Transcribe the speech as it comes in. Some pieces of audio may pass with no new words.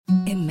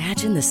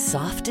Imagine the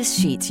softest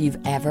sheets you've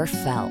ever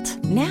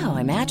felt. Now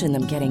imagine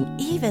them getting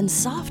even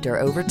softer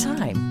over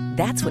time.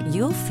 That's what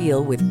you'll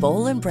feel with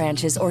Boll &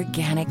 Branch's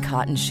organic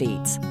cotton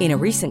sheets. In a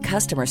recent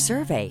customer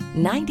survey,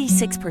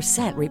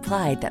 96%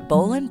 replied that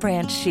Boll &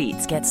 Branch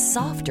sheets get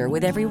softer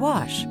with every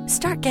wash.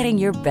 Start getting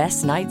your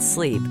best night's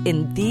sleep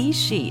in these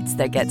sheets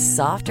that get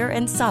softer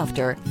and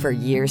softer for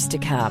years to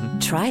come.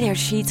 Try their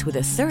sheets with a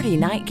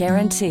 30-night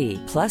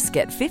guarantee. Plus,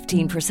 get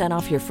 15%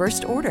 off your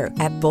first order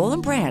at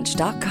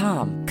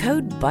bollandbranch.com.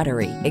 Code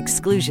BUTTERY.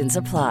 Exclusions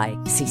apply.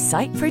 See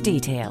site for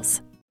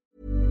details.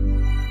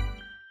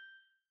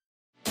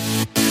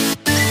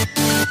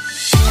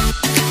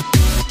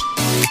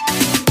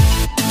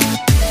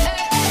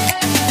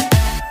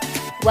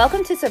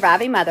 Welcome to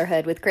Surviving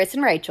Motherhood with Chris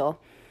and Rachel.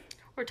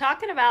 We're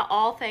talking about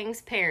all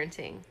things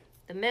parenting,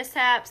 the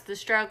mishaps, the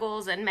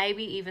struggles, and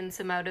maybe even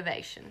some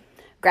motivation.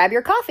 Grab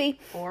your coffee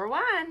Or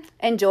wine.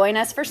 and join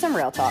us for some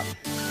real talk.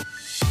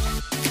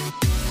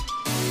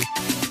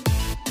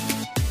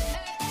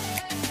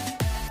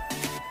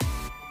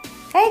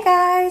 Hey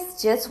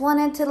guys, just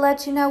wanted to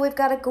let you know we've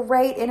got a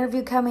great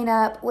interview coming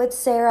up with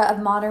Sarah of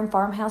Modern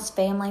Farmhouse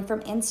Family from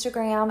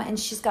Instagram, and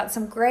she's got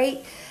some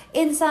great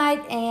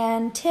insight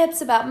and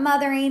tips about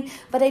mothering.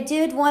 But I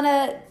did want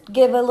to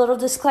give a little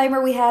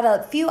disclaimer. We had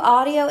a few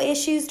audio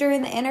issues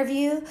during the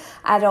interview.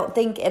 I don't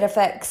think it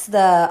affects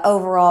the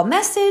overall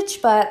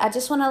message, but I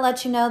just want to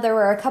let you know there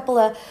were a couple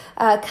of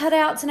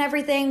cutouts and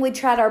everything. We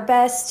tried our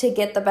best to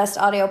get the best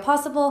audio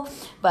possible,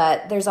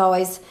 but there's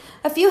always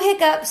a few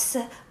hiccups,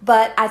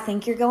 but I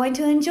think you're going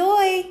to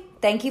enjoy.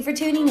 Thank you for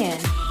tuning in.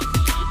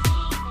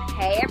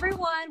 Hey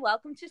everyone,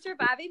 welcome to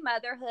Surviving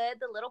Motherhood,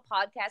 the little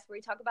podcast where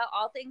we talk about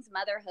all things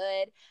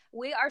motherhood.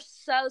 We are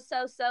so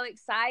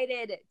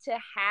excited to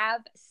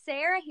have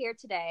Sarah here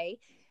today.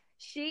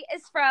 She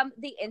is from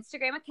the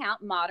Instagram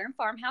account Modern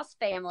Farmhouse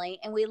Family,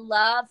 and we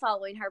love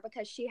following her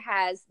because she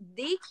has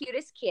the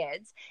cutest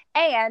kids,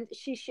 and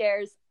she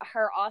shares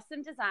her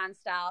awesome design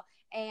style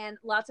and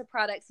lots of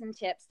products and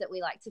tips that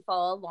we like to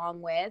follow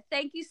along with.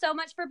 Thank you so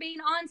much for being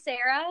on,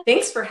 Sarah.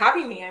 Thanks for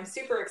having me. I'm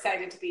super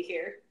excited to be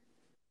here.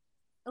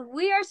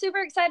 We are super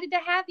excited to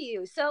have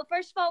you. So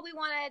first of all, we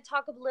want to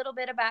talk a little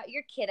bit about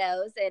your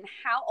kiddos and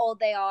how old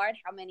they are and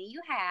how many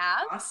you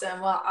have.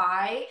 Awesome. Well,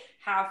 I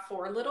have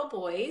 4 little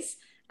boys.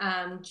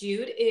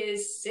 Jude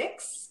is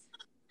 6.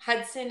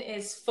 Hudson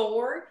is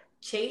 4.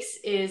 Chase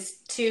is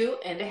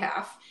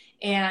 2.5.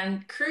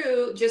 And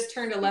Crew just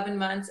turned 11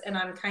 months, and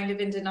I'm kind of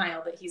in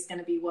denial that he's going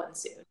to be 1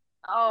 soon.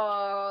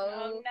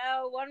 Oh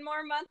no, one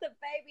more month of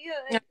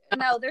babyhood.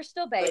 No, they're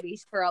still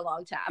babies for a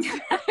long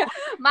time.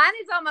 Mine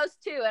is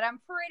almost 2, and I'm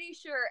pretty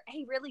sure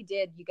he really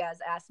did. You guys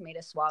asked me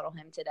to swaddle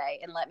him today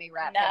and let me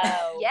wrap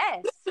him.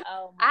 Yes.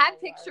 Oh, I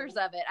have pictures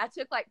of it. I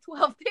took like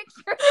 12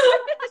 pictures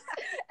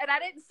and I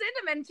didn't send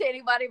them in to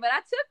anybody, but I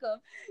took them.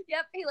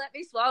 Yep, he let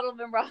me swaddle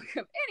them and rock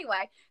them.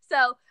 Anyway,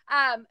 so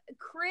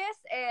Chris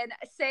and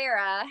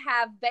Sarah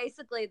have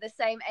basically the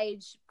same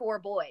age 4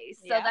 boys.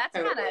 So that's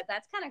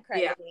kind of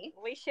crazy. Yeah.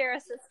 We share a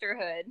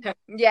sisterhood.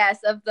 Yes,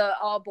 of the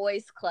all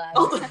boys club.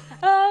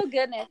 Oh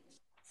goodness.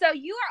 So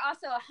you are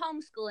also a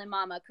homeschooling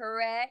mama,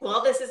 correct?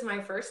 Well, this is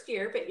my first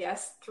year, but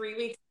yes, 3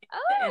 weeks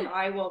and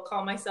I will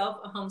call myself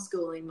a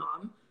homeschooling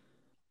mom.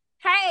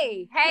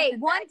 Hey,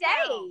 one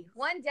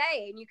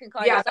day, and you can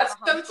call yourself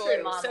a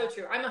homeschooling mama. So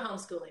true. I'm a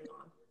homeschooling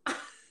mom.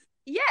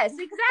 Yes,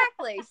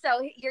 exactly.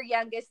 So your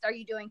youngest, are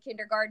you doing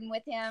kindergarten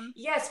with him?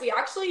 Yes, we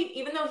actually,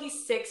 even though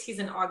he's 6, he's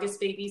an August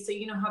baby, so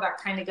you know how that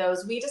kind of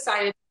goes. We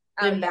decided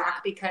to put him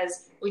back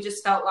because we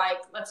just felt like,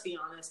 let's be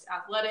honest,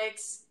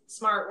 athletics,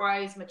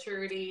 smart-wise,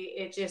 maturity,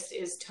 it just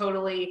is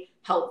totally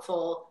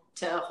helpful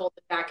to hold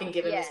it back and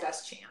give him his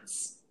best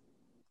chance.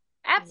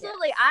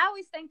 Absolutely. Yes. I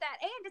always think that.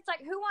 And it's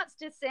like, who wants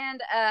to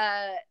send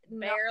a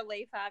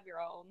barely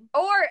 5-year-old?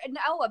 Or,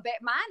 no,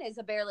 mine is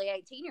a barely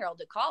 18-year-old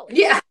to college.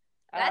 Yeah.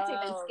 That's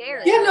even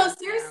scary. Yeah, no,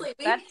 seriously.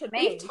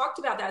 We've talked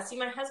about that. See,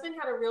 my husband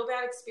had a real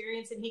bad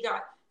experience, and he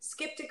got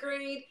skipped a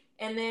grade,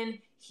 and then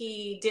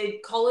he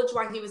did college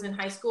while he was in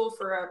high school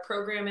for a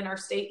program in our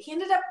state. He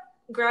ended up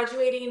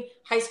graduating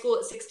high school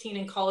at 16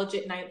 and college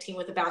at 19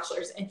 with a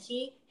bachelor's, and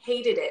he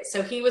hated it.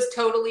 So he was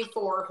totally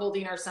for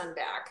holding our son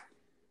back.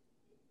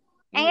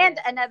 And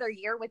another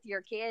year with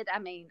your kid. I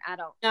mean, I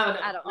don't know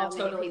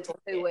many people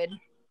who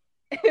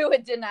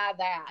would deny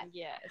that.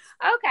 Yes.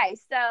 Okay,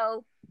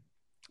 so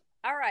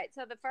all right.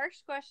 So the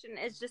first question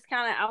is just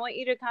I want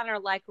you to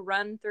like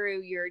run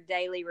through your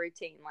daily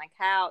routine. Like,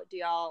 how do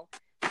y'all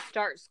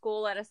start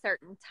school at a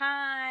certain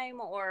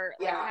time, or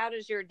how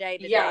does your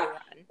day-to-day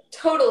run?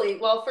 Totally.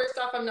 Well, first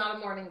off, I'm not a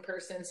morning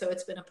person, so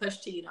it's been a push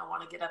to,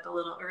 want to get up a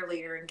little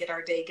earlier and get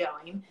our day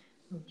going.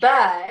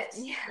 But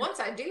once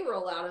I do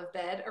roll out of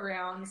bed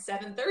around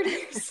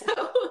 7:30 or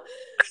so,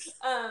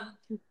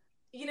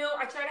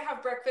 I try to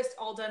have breakfast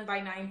all done by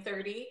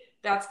 9:30.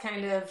 That's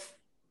kind of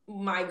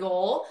my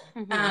goal.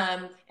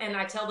 Mm-hmm. And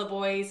I tell the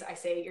boys, I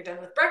say, you're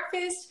done with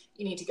breakfast.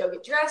 You need to go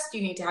get dressed.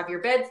 You need to have your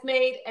beds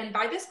made. And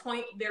by this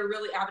point, they're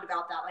really avid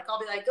about that. Like, I'll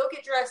be like, go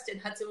get dressed. And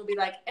Hudson will be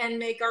like, and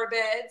make our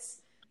beds.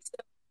 So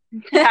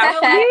How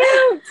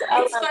cute.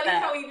 I It's love funny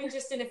that. how even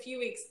just in a few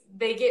weeks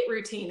they get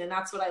routine, and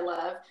that's what I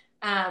love.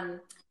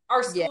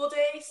 Our school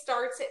day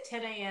starts at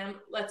 10 a.m.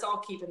 Let's all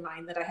keep in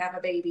mind that I have a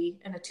baby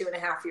and a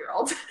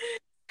 2.5-year-old.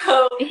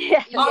 So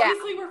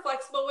obviously we're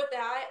flexible with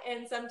that,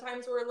 and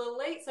sometimes we're a little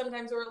late,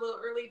 sometimes we're a little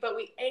early, but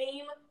we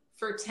aim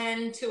for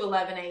 10 to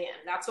 11 a.m.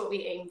 That's what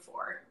we aim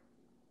for.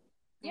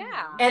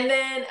 Yeah. And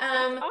then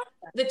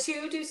the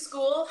two do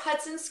school.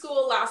 Hudson's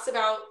school lasts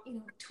about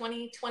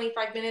 20,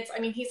 25 minutes. I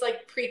mean, he's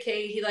like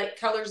pre-K. He like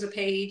colors a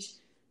page,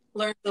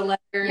 learns the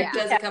letter,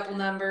 does a couple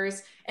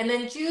numbers. And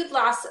then Jude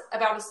lasts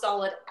about a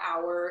solid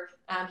hour.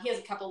 He has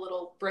a couple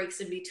little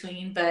breaks in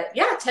between. But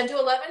yeah, 10 to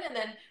 11. And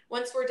then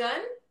once we're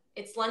done,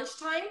 it's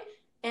lunchtime.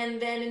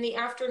 And then in the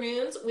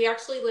afternoons, we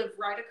actually live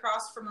right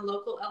across from a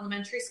local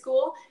elementary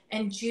school.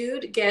 And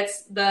Jude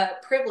gets the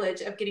privilege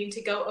of getting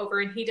to go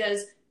over, and he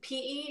does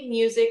PE,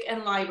 music,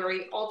 and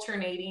library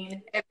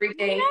alternating every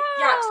day. No,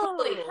 yeah,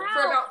 totally.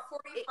 For about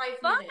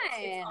 45 minutes.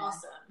 It's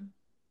awesome.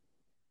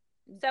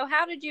 So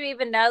how did you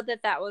even know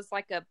that was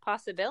like a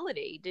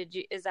possibility?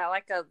 Is that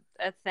like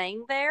a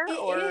thing there?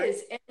 It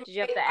is. And did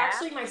you have to ask?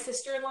 Actually, my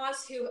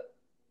sister-in-laws who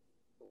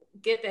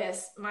get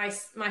this, my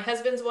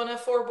husband's one of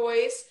 4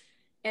 boys,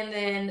 and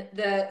then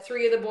the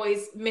 3 of the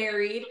boys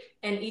married,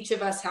 and each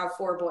of us have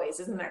 4 boys.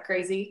 Isn't that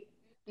crazy?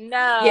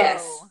 No.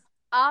 Yes.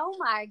 Oh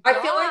my gosh.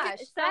 I feel like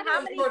it's so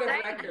how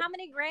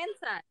many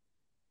grandsons?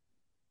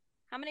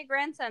 How many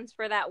grandsons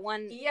for that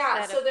one?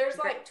 Yeah, so there's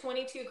like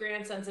 22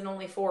 grandsons and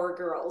only 4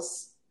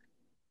 girls.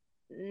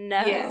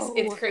 No. Yes,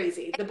 it's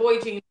crazy. The boy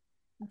gene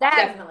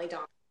definitely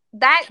don't.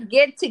 That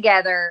get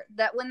together,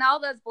 that when all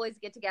those boys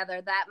get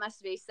together, that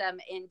must be some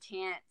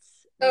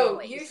intense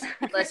noise.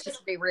 Let's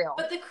just be real.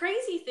 But the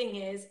crazy thing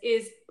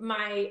is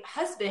my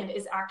husband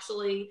is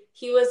actually,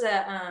 he was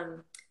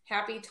a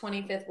happy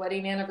 25th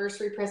wedding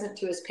anniversary present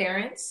to his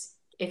parents,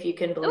 if you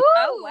can believe.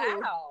 Oh,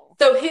 wow.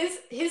 So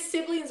his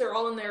siblings are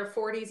all in their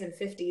 40s and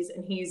 50s,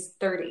 and he's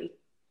 30.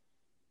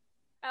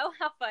 Oh,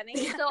 how funny.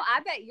 So I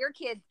bet your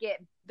kids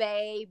get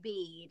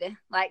babied,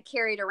 like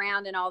carried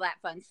around and all that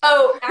fun stuff.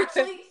 Oh,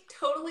 actually,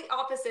 totally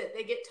opposite.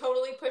 They get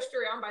totally pushed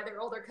around by their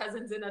older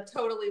cousins in a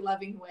totally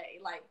loving way.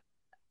 Like,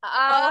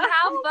 oh,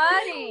 how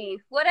funny.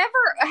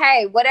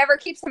 Whatever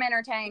keeps them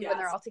entertained when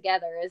they're all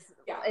together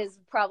is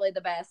probably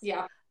the best.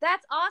 Yeah.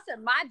 That's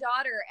awesome. My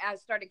daughter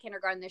started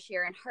kindergarten this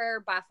year, and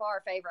her by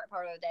far favorite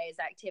part of the day is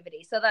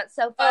activity. So that's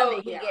so fun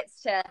that he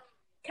gets to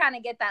kind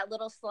of get that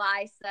little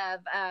slice of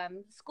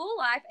school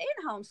life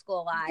and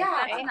homeschool life. Yeah,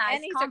 that's a nice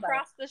and he's combo.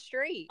 across the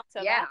street. So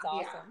that's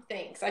awesome. Yeah,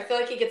 thanks. I feel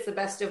like he gets the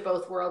best of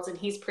both worlds, and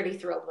he's pretty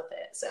thrilled with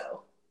it.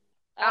 So.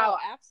 Oh,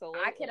 absolutely.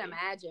 I can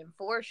imagine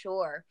for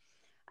sure.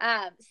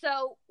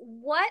 So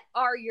what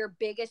are your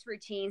biggest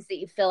routines that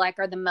you feel like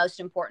are the most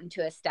important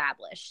to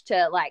establish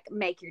to like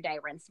make your day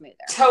run smoother?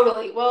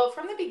 Totally. Well,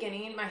 from the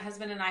beginning, my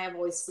husband and I have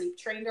always sleep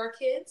trained our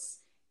kids.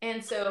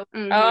 And so,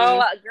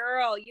 oh,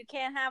 girl, you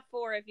can't have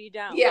 4 if you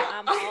don't. Yeah,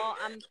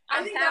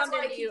 I think that's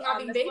why I keep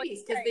having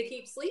babies, because they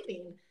keep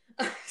sleeping.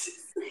 yes,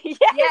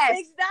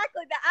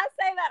 exactly. I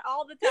say that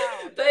all the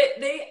time.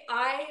 But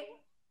I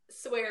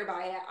swear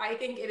by it. I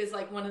think it is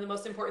like one of the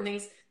most important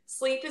things.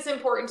 Sleep is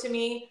important to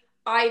me.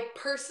 I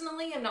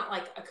personally am not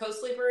like a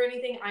co-sleeper or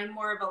anything. I'm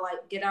more of a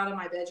like get out of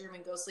my bedroom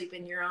and go sleep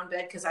in your own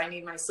bed because I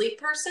need my sleep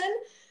person.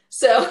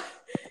 So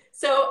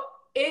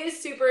it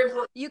is super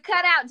important. You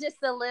cut out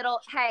just a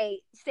little. Hey,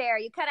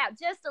 Sarah, you cut out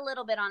just a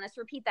little bit on us.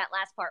 Repeat that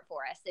last part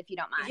for us, if you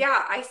don't mind.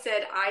 Yeah, I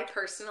said I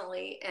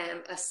personally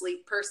am a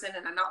sleep person,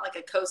 and I'm not like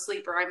a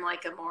co-sleeper. I'm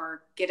like a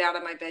more get out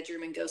of my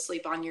bedroom and go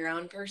sleep on your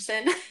own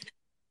person.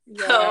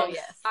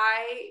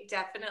 I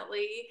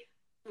definitely,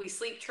 we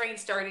sleep train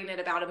starting at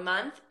about a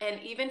month.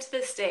 And even to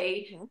this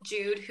day,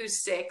 Jude, who's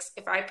 6,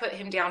 if I put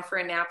him down for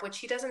a nap, which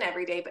he doesn't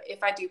every day, but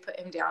if I do put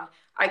him down,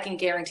 I can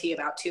guarantee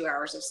about 2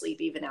 hours of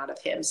sleep even out of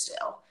him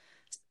still.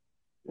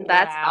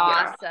 That's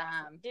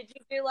awesome. Did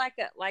you do like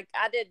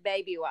I did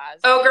Baby Wise?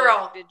 Oh,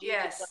 girl. Did you?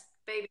 Yes.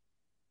 Baby.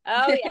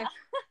 Oh, yeah.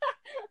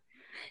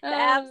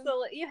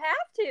 Absolutely. You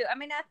have to. I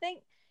mean, I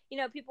think,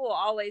 people will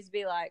always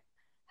be like,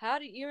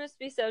 you must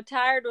be so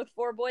tired with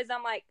 4 boys.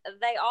 I'm like,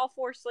 they all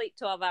 4 sleep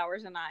 12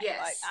 hours a night.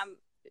 Yes. Like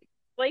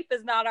sleep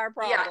is not our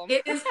problem. Yeah,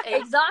 it is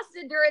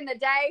exhausted during the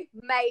day,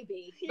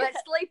 maybe, but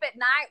sleep at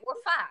night, we're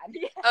fine.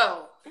 Yeah.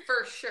 Oh,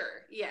 for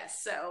sure.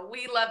 Yes. So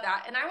we love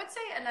that. And I would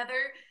say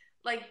another,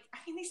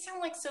 these sound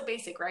like so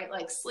basic, right?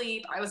 Like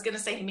sleep. I was going to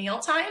say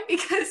mealtime,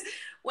 because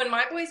when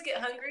my boys get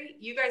hungry,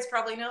 you guys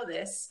probably know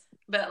this,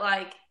 but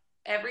like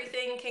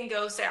everything can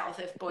go south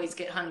if boys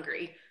get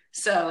hungry.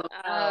 So,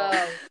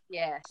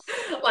 yes.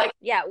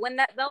 When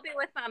they'll be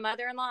with my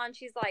mother-in-law, and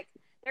she's like,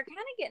 they're kind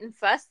of getting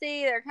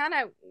fussy. They're kind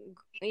of,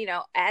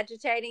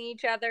 agitating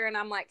each other. And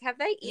I'm like, have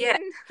they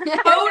eaten? Yeah,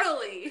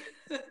 totally.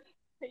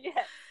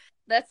 Yeah.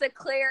 That's a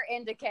clear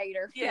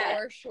indicator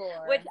for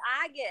sure. Which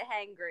I get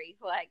hangry.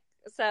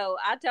 So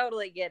I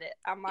totally get it.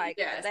 I'm like,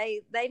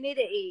 they need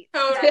to eat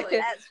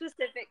at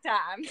specific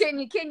times.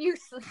 Can you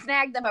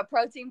snag them a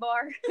protein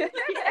bar?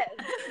 Yes.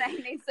 They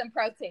need some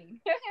protein.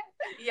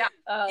 Yeah.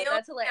 Oh,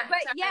 that's hilarious.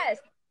 But yes,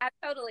 I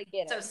totally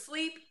get it. So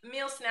sleep,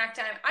 meal, snack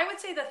time. I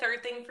would say the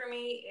third thing for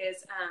me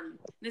is,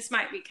 this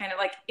might be kind of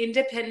like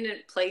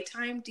independent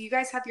playtime. Do you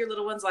guys have your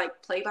little ones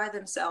like play by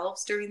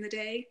themselves during the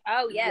day?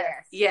 Oh,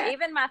 yes. Yeah.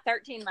 Even my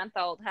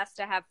 13-month-old has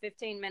to have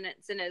 15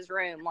 minutes in his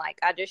room. Like,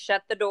 I just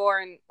shut the door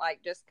and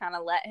like just kind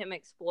of let him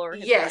explore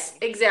his room.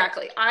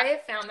 Exactly. I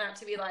have found that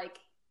to be like,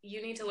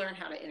 you need to learn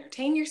how to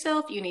entertain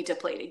yourself. You need to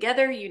play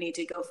together. You need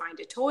to go find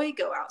a toy,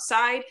 go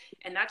outside.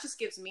 And that just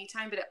gives me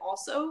time. But it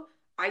also,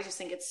 I just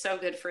think it's so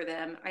good for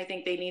them. I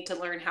think they need to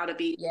learn how to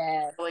be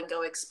and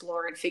go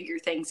explore and figure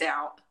things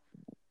out.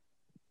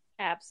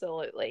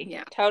 Absolutely.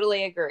 Yeah.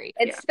 Totally agree.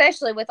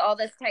 Especially with all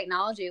this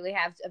technology we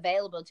have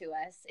available to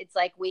us. It's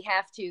like we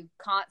have to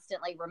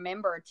constantly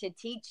remember to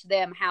teach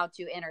them how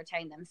to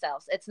entertain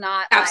themselves. It's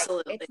not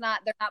Absolutely. Like,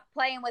 they're not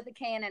playing with a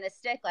can and a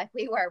stick like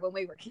we were when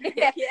we were kids.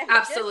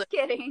 Absolutely. Just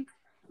kidding.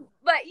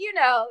 But you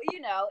know,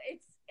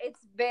 it's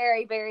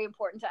very, very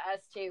important to us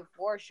too,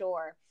 for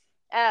sure.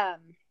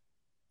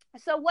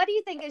 So what do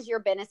you think is your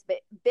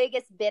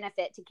biggest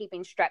benefit to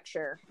keeping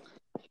structure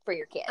for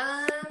your kids?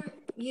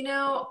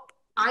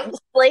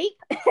 Sleep.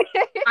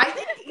 I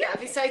think,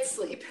 besides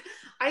sleep,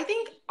 I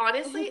think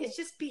honestly, it's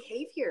just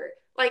behavior.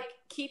 Like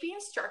keeping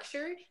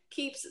structure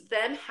keeps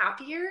them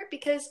happier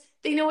because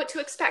they know what to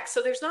expect.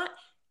 So there's not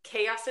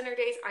chaos in our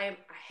days. I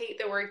hate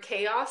the word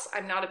chaos.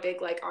 I'm not a big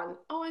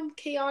I'm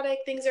chaotic.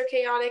 Things are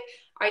chaotic.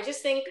 I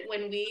just think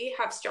when we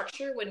have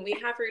structure, when we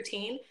have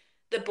routine,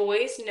 the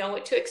boys know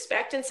what to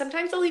expect. And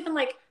sometimes they'll even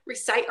like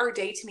recite our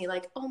day to me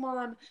like, oh,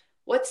 Mom,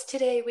 what's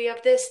today? We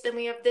have this, then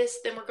we have this,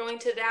 then we're going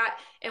to that.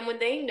 And when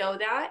they know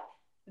that,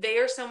 they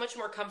are so much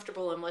more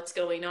comfortable in what's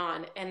going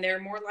on. And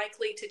they're more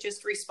likely to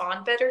just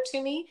respond better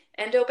to me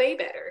and obey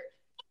better.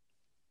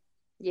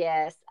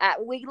 Yes.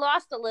 We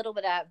lost a little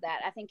bit of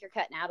that. I think you're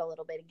cutting out a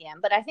little bit again.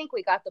 But I think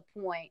we got the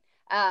point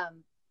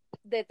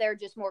that they're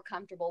just more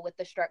comfortable with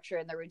the structure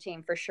and the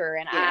routine for sure.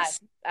 And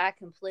I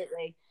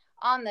completely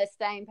on the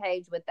same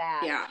page with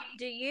that. Yeah.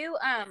 Do you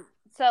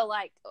so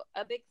like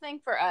a big thing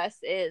for us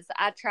is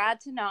I tried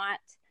to not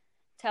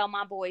tell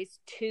my boys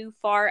too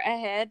far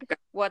ahead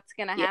what's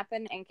going to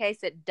happen in case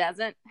it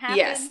doesn't happen.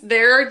 Yes,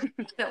 there are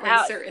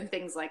definitely certain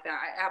things like that.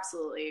 I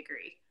absolutely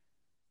agree.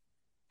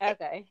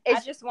 Okay.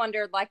 I just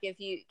wondered, like,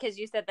 because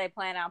you said they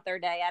plan out their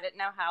day. I didn't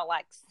know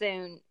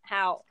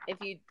if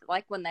you,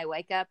 like, when they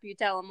wake up, you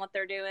tell them what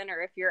they're doing,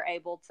 or if you're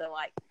able to,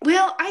 like.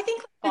 Well, I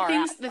think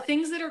the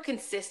things that are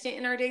consistent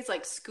in our days,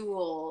 like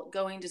school,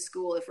 going to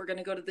school, if we're going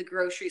to go to the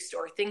grocery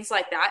store, things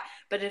like that.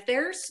 But if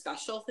there are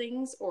special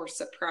things or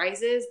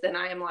surprises, then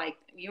I am like,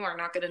 you are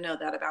not going to know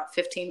that about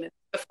 15 minutes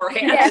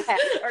beforehand. Yeah.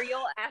 Or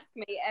you'll ask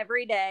me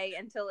every day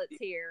until it's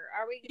here.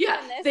 Are we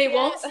doing this they yet?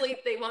 won't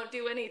sleep. They won't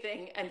do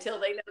anything until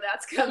they know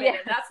that's coming. And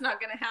that's not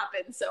going to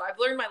happen. So I've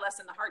learned my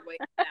lesson the hard way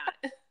on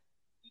that.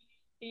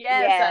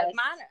 Yes.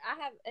 Mine,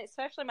 I have,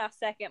 especially my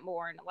second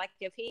born. Like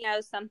if he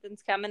knows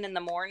something's coming in the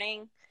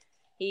morning,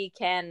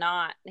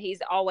 he's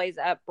always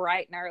up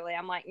bright and early.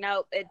 I'm like,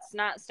 nope, it's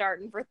not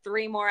starting for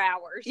 3 more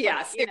hours.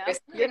 Yes.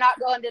 Like, you're not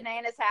going to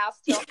Nana's house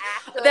till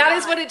after. That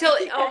is what it told.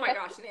 Oh my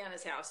gosh,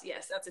 Nana's house.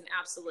 Yes, that's an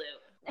absolute.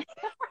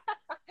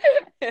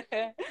 It's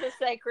a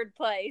sacred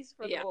place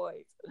for the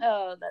boys.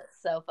 Oh,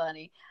 that's so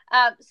funny.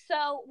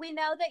 So we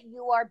know that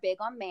you are big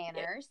on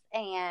manners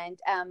and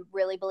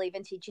really believe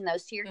in teaching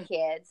those to your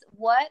kids.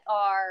 What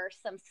are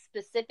some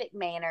specific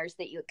manners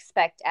that you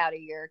expect out of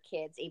your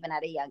kids, even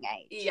at a young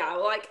age? Yeah,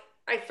 like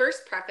I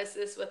first preface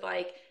this with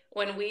like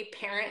when we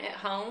parent at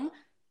home,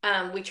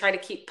 we try to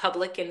keep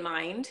public in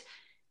mind.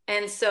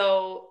 And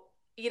so,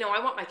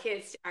 I want my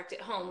kids to act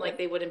at home like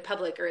they would in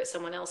public or at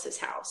someone else's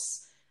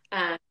house.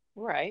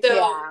 Right.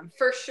 So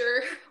for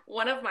sure,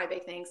 one of my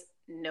big things,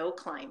 no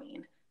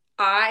climbing.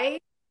 I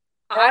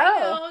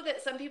know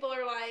that some people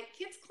are like,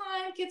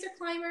 kids are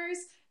climbers.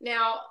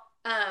 Now,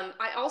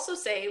 I also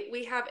say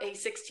we have a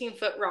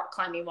 16-foot rock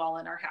climbing wall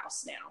in our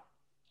house now.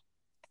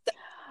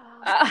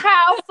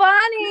 How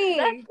funny.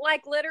 That's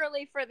like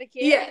literally for the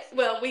kids. Yeah,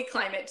 well, we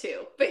climb it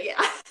too, but yeah.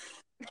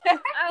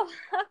 Oh,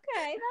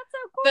 okay, that's so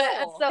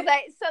cool.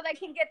 But, so they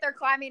can get their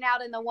climbing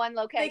out in the one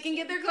location. They can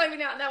get their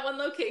climbing out in that one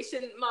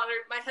location.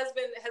 My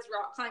husband has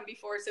rock climbed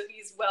before, so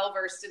he's well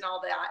versed in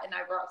all that, and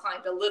I've rock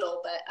climbed a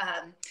little,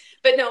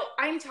 but no,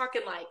 I'm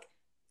talking like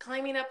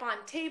climbing up on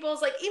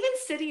tables, like even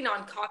sitting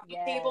on coffee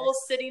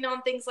tables, sitting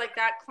on things like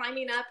that,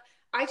 climbing up.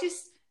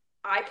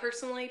 I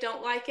personally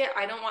don't like it.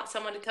 I don't want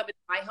someone to come into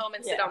my home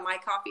and sit on my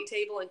coffee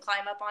table and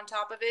climb up on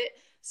top of it.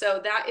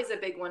 So that is a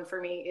big one for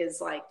me,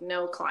 is like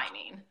no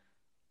climbing.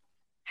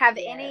 Have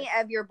any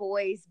of your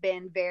boys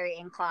been very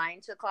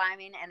inclined to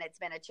climbing and it's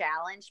been a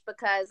challenge?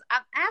 Because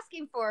I'm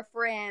asking for a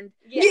friend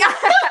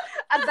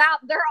about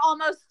their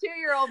almost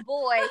 2-year-old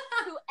boy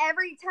who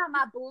every time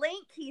I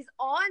blink, he's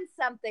on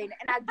something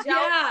and I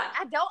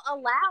don't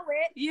allow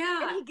it.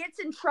 Yeah. And he gets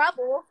in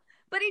trouble,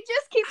 but he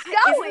just keeps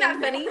going.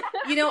 Isn't that funny?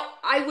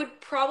 I would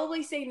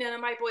probably say none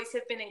of my boys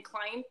have been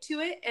inclined to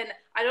it. And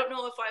I don't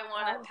know if I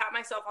want to pat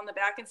myself on the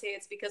back and say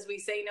it's because we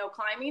say no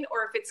climbing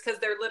or if it's because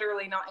they're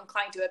literally not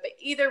inclined to it. But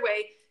either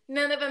way,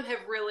 none of them have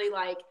really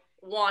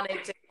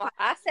wanted to.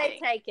 I say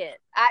take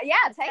it.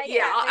 Take it.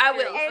 Yeah, I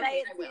will. And,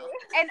 I will.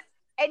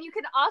 And you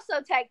can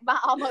also take my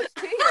almost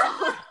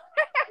 2-year-old.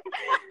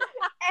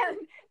 and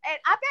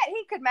I bet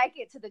he could make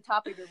it to the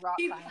top of your rock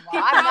climbing wall.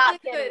 I'm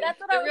not kidding. That's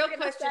what the real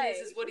question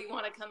is would he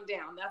want to come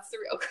down? That's the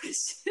real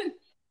question.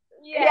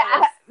 Yes.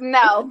 Yeah,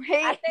 no.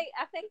 I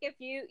think if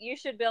you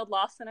should build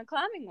Lawson a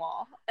climbing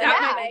wall.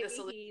 That might be the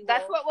solution.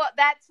 That's what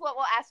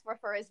we'll ask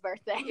for his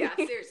birthday. Yeah,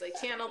 seriously,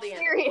 channel the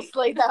energy.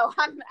 Seriously though,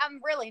 I'm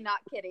really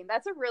not kidding.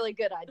 That's a really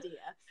good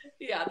idea.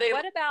 Yeah.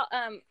 What about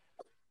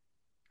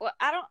well,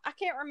 I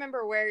can't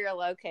remember where you're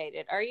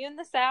located. Are you in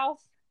the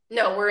South?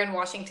 No, we're in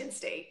Washington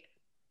State.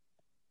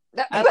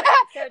 Okay.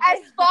 As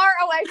far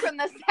away from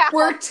the South.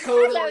 We're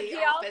totally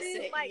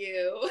opposite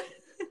you.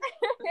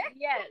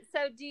 Yeah.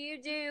 So do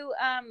you do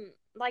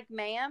like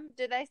ma'am?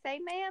 Do they say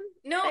ma'am?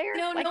 No, there?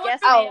 no, like, no,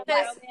 yes,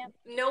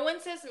 no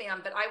one says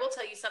ma'am, but I will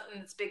tell you something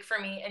that's big for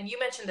me. And you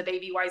mentioned the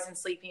Baby Wise and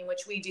Sleeping,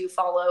 which we do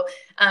follow.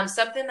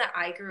 Something that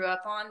I grew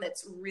up on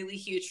that's really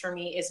huge for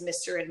me is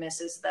Mr. and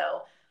Mrs.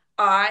 though.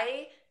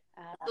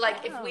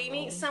 Like if we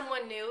meet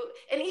someone new,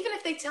 and even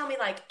if they tell me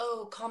like,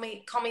 oh, call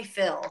me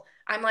Phil,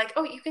 I'm like,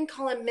 oh, you can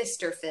call him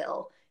Mr.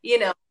 Phil, you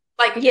know,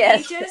 like,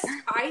 yes.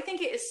 I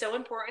think it is so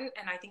important.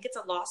 And I think it's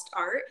a lost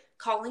art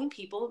calling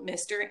people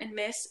Mr. and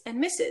Miss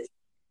and Mrs.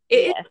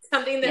 It is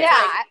something that's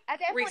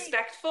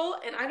respectful.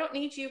 And I don't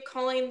need you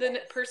calling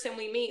the person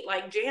we meet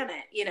like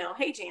Janet, you know,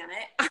 hey,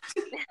 Janet.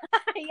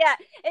 Yeah.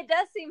 It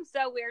does seem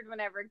so weird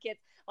whenever kids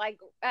like,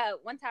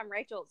 one time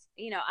Rachel's,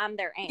 you know, I'm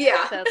their aunt.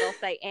 Yeah. So they'll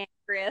say Aunt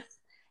Chris.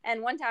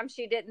 And one time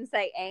she didn't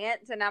say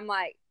aunt, and I'm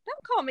like,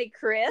 don't call me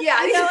Chris.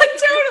 Yeah, you know,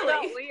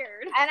 totally. So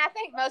weird. And I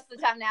think most of the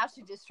time now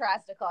she just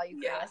tries to call you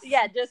Chris.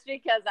 Yeah, just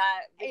because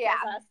I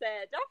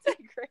said, don't say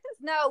Chris.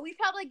 No, we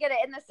probably get it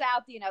in the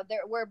South, you know,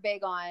 we're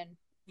big on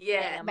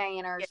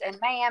manners and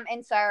ma'am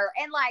and sir.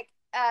 And like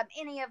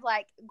any of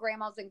like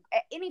grandmas and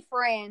any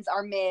friends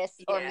are Miss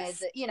or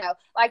Ms. You know,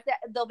 like that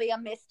there'll be a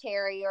Miss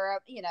Terry or a,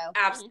 you know.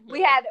 Absolutely.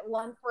 We had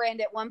one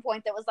friend at one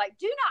point that was like,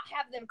 do not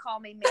have them call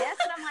me Miss.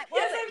 And I'm like,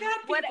 what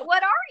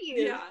are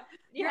you? Yeah.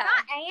 You're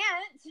not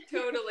aunt.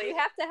 Totally. You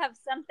have to have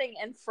something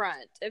in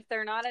front. If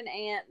they're not an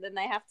aunt, then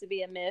they have to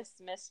be a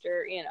Miss,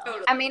 Mr., you know.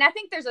 Totally. I mean, I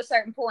think there's a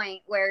certain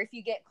point where if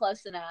you get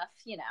close enough,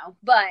 you know,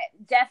 but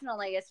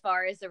definitely as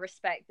far as the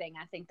respect thing,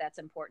 I think that's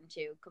important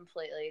too.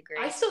 Completely agree.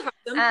 I still have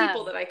some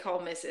people that I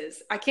call Mrs.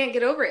 I can't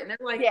get over it. And they're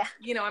like,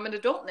 you know, I'm an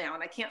adult now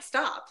and I can't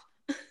stop.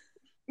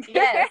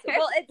 Yes.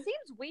 Well, it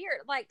seems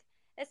weird. Like,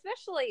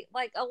 especially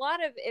like a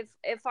lot of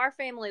if our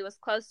family was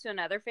close to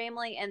another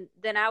family and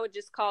then I would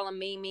just call them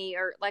Mimi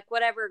or like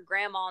whatever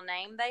grandma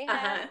name they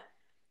had.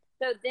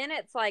 So then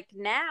it's like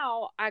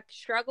now I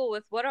struggle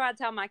with what do I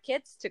tell my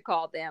kids to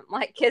call them?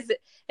 Like, cause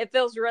it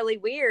feels really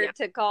weird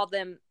to call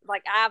them,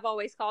 like I've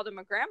always called them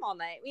a grandma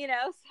name, you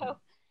know? So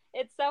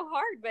it's so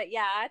hard, but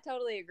yeah, I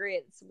totally agree.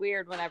 It's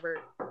weird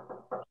whenever,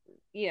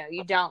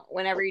 you know,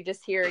 whenever you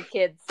just hear a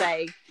kid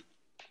say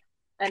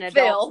an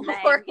adult name.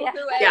 Or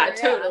whoever,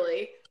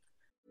 totally.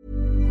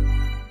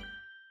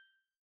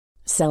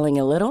 Selling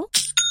a little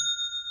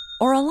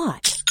or a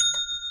lot?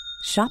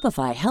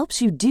 Shopify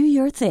helps you do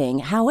your thing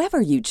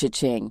however you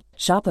cha-ching.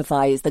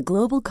 Shopify is the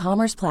global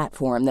commerce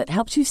platform that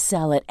helps you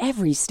sell at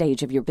every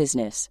stage of your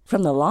business.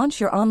 From the launch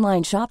your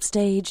online shop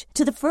stage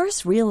to the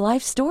first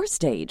real-life store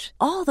stage,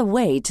 all the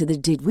way to the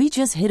did we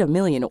just hit a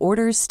million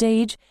orders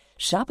stage.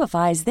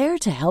 Shopify's there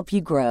to help you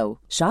grow.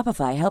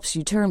 Shopify helps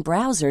you turn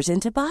browsers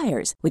into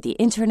buyers with the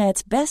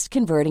internet's best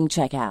converting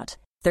checkout.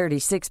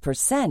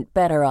 36%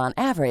 better on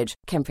average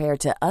compared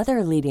to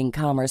other leading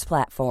commerce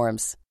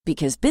platforms.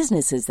 Because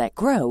businesses that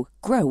grow,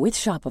 grow with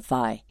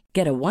Shopify.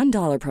 Get a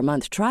 $1 per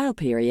month trial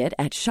period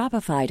at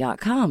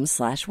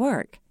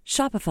shopify.com/work.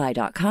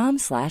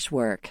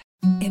 Shopify.com/work.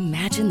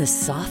 Imagine the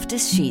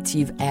softest sheets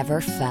you've ever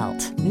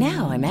felt.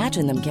 Now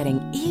imagine them getting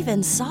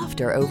even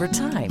softer over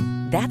time.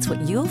 That's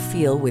what you'll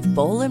feel with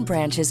Boll &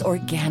 Branch's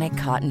organic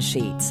cotton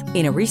sheets.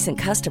 In a recent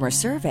customer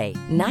survey,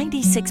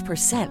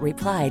 96%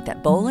 replied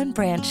that Boll &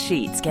 Branch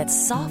sheets get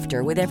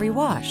softer with every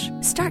wash.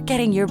 Start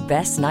getting your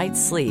best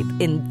night's sleep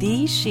in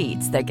these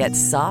sheets that get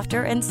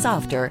softer and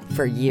softer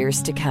for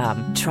years to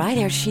come. Try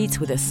their sheets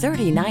with a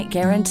 30-night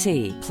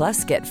guarantee.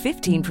 Plus, get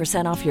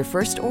 15% off your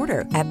first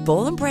order at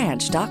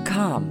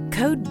bollandbranch.com.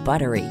 Code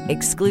BUTTERY.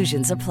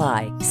 Exclusions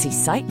apply. See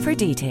site for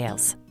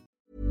details.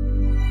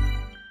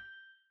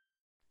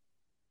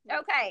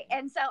 Okay,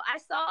 and so I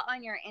saw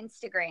on your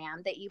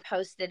Instagram that you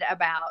posted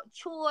about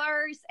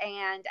chores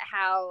and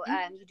how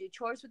you do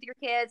chores with your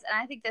kids. And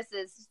I think this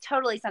is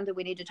totally something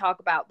we need to talk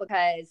about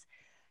because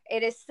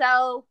it is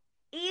so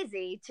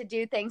easy to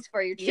do things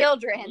for your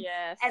children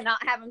and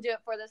not have them do it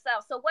for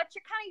themselves. So what's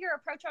your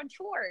approach on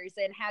chores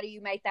and how do you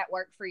make that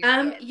work for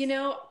your kids? You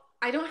know,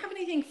 I don't have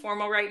anything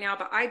formal right now,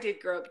 but I did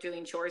grow up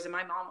doing chores and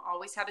my mom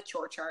always had a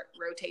chore chart,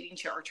 rotating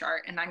chore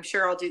chart. And I'm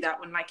sure I'll do that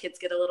when my kids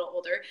get a little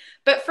older.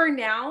 But for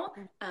now,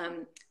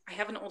 I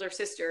have an older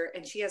sister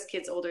and she has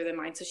kids older than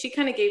mine. So she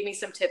kind of gave me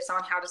some tips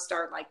on how to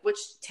start, like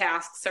which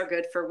tasks are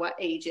good for what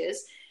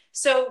ages.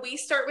 So we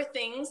start with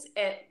things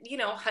at,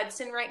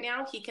 Hudson right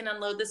now, he can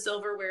unload the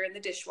silverware in the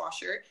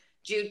dishwasher.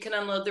 Jude can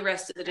unload the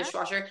rest of the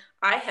dishwasher.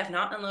 I have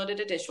not unloaded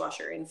a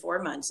dishwasher in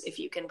 4 months, if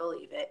you can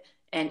believe it.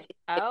 And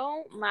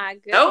oh my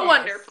goodness. So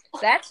wonderful.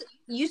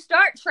 You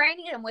start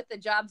training them with the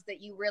jobs that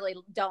you really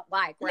don't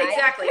like, right?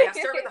 Exactly. Yeah,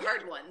 start with the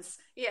hard ones.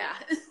 Yeah.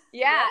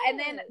 Yeah. And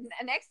then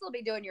next they'll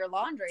be doing your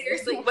laundry.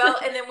 Seriously. Well,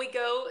 and then we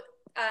go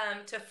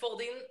to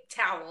folding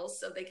towels,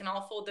 so they can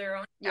all fold their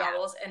own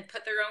towels and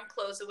put their own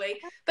clothes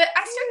away. But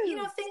I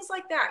start, things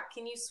like that.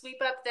 Can you sweep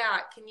up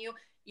that? Can you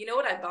know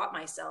what I bought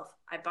myself?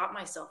 I bought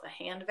myself a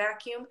hand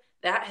vacuum.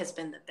 That has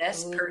been the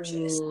best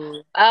purchase.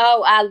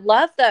 Oh, I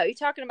love that. You're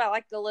talking about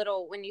like the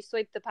little, when you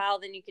sweep the pile,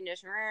 then you can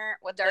just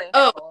with dirt.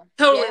 Oh,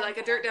 totally. Like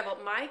a dirt devil.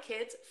 My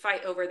kids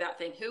fight over that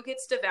thing. Who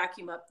gets to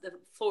vacuum up the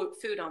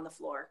food on the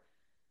floor?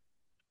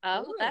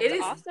 Oh, that's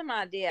an awesome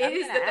idea. It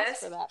is the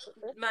best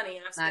money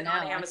I've spent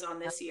on Amazon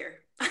this year.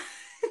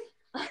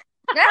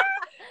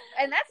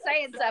 And that's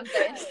saying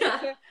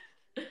something.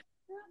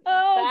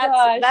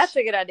 Oh, that's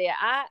a good idea.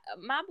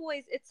 My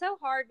boys, it's so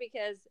hard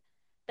because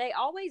they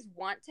always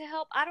want to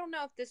help. I don't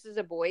know if this is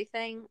a boy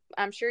thing.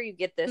 I'm sure you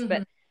get this,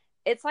 but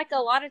it's like a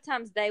lot of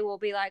times they will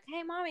be like,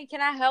 "Hey, mommy, can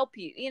I help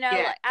you?"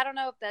 Like, I don't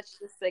know if that's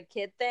just a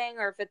kid thing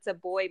or if it's a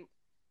boy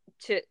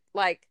to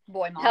like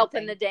boy mom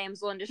helping thing. the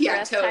damsel in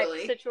distress type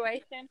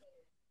situation.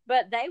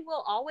 But they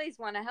will always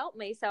want to help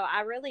me, so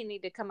I really need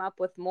to come up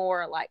with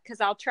more, like, because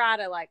I'll try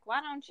to, like,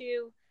 why don't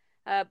you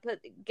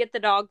get the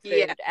dog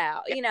food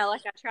out?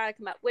 Like, I try to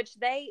come up, which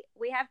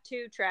we have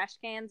 2 trash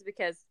cans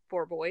because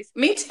 4 boys.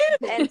 Me too.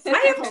 And so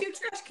I have 2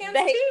 trash cans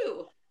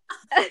too.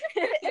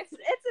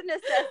 it's a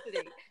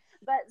necessity.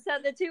 But so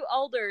the 2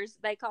 olders,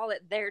 they call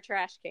it their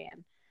trash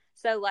can.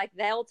 So, like,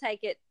 they'll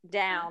take it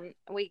down.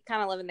 We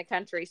kind of live in the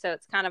country, so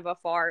it's kind of a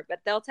far, but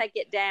they'll take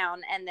it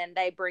down and then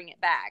they bring it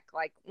back,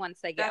 like,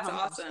 once they get home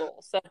from school.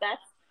 So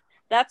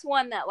that's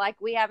one that, like,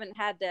 we haven't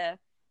had to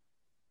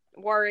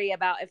worry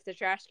about if the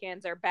trash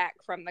cans are back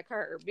from the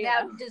curb.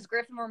 Now, does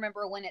Griffin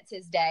remember when it's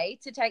his day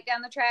to take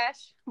down the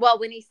trash? Well,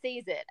 when he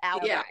sees it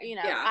out there,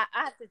 I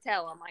have to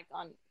tell him, like,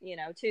 on,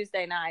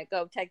 Tuesday night,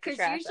 go take the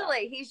trash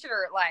usually out. He's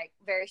your, like,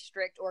 very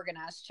strict,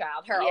 organized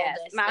child. Her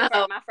oldest.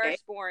 My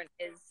firstborn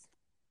is...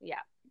 Yeah,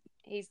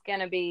 he's going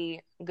to be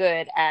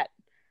good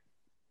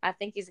I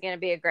think he's going to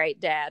be a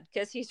great dad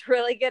because he's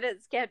really good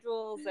at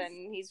schedules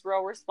and he's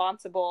real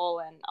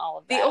responsible and all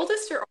of that. The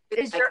oldest are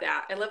always like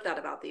that. I love that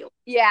about the oldest.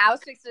 Yeah, I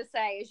was fixed to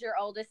say, is your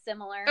oldest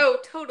similar? Oh,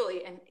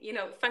 totally. And,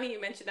 funny you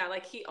mentioned that.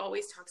 Like, he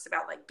always talks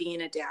about, like,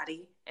 being a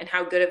daddy and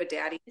how good of a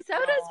daddy. So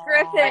does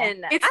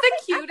Griffin. It's the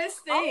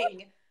cutest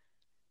thing.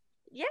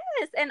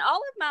 Yes, and all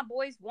of my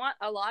boys want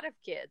a lot of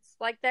kids.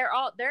 Like, they're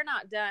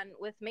not done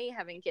with me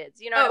having kids.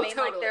 You know what I mean?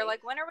 Totally. Like, they're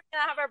like, when are we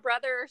gonna have a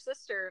brother or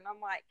sister? And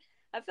I'm like,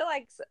 I feel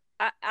like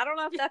I don't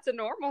know if that's a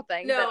normal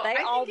thing, but they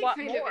all want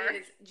more.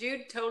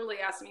 Jude totally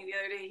asked me the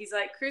other day. He's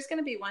like, "Crew's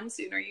gonna be 1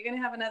 soon. Are you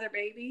gonna have another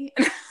baby?"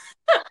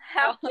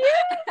 How cute!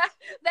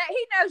 That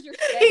he knows your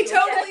schedule. He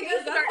totally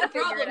does. That's the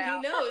problem. He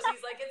knows.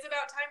 He's like, it's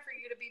about time for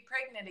you to be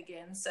pregnant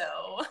again.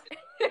 So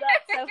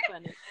that's so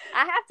funny.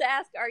 I have to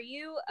ask: are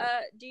you?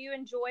 Do you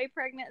enjoy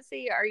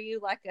pregnancy? Are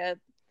you like a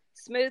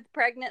smooth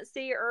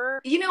pregnancy,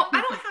 or I don't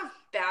have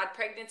bad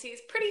pregnancies.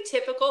 Pretty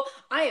typical.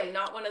 I am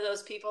not one of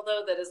those people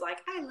though that is like,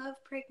 I love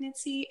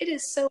pregnancy. It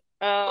is so.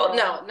 Well,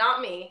 no,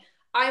 not me.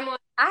 I'm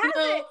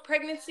like,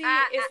 pregnancy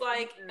is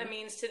like a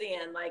means to the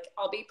end. Like,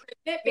 I'll be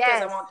pregnant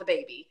because I want the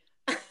baby.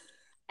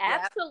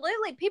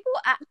 Absolutely. People,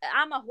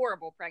 I'm a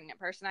horrible pregnant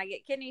person. I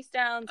get kidney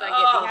stones. I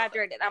get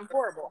dehydrated. I'm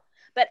horrible.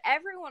 But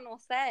everyone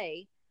will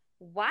say,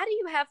 why do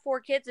you have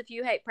 4 kids if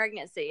you hate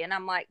pregnancy? And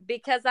I'm like,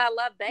 because I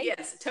love babies.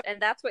 Yes,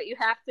 and that's what you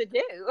have to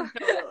do.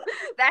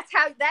 That's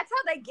how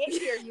they get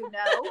here,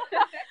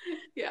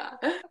 Yeah.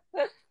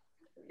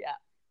 Yeah.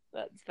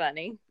 That's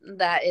funny.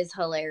 That is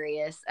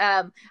hilarious.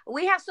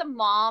 We have some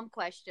mom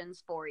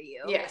questions for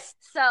you. Yes.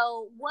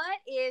 So what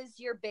is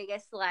your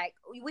biggest, like,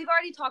 we've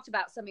already talked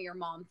about some of your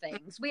mom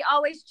things. We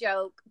always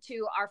joke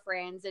to our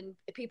friends and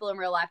people in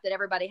real life that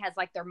everybody has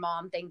like their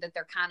mom thing that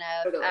they're kind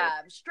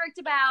of strict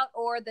about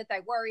or that they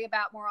worry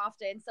about more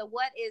often. So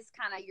what is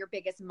kind of your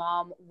biggest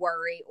mom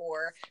worry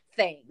or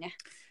thing?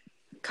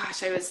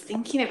 Gosh, I was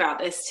thinking about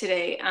this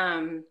today.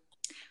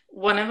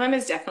 One of them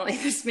is definitely,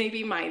 this may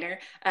be minor,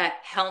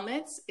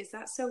 helmets. Is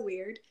that so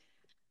weird?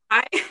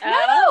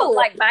 No,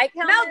 like bike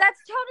helmets? No,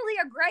 that's totally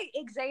a great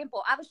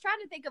example. I was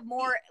trying to think of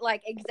more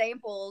like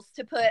examples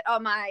to put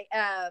on my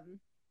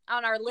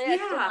on our list.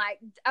 Yeah. And, like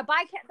a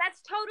bike,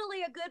 that's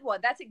totally a good one.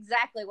 That's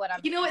exactly what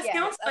I'm. It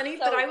sounds funny,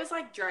 but I was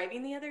like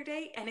driving the other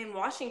day, and in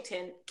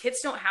Washington, kids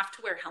don't have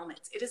to wear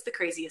helmets. It is the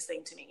craziest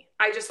thing to me.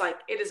 I just like,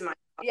 it is my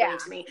thing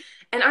to me.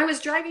 And I was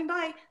driving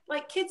by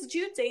like kids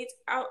Jude's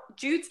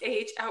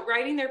age out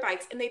riding their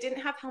bikes, and they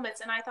didn't have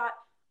helmets. And I thought,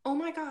 oh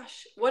my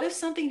gosh, what if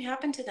something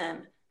happened to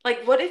them?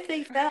 Like, what if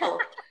they fell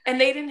and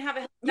they didn't have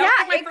a helmet? Yeah,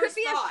 it could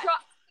be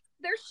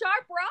They're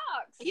sharp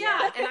rocks.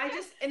 Yeah.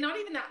 And not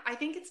even that. I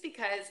think it's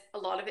because a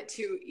lot of it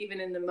too, even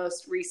in the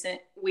most recent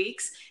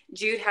weeks,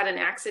 Jude had an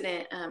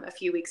accident a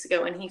few weeks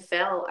ago and he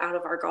fell out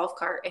of our golf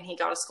cart and he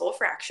got a skull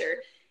fracture.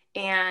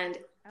 And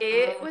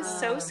it was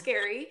so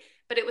scary,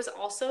 but it was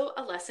also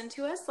a lesson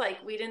to us. Like,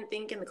 we didn't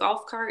think in the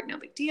golf cart, no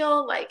big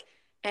deal. Like,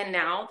 and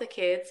now the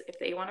kids, if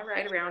they want to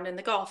ride around in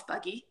the golf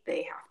buggy,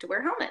 they have to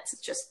wear helmets.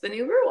 It's just the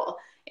new rule.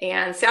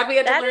 And sad we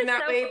had to learn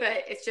that way,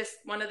 but it's just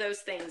one of those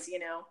things, you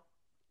know?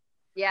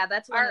 Yeah,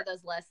 that's one of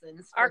those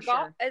lessons. Our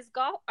golf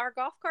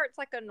cart's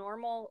like a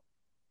normal.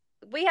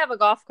 We have a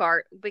golf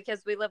cart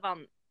because we live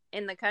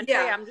in the country.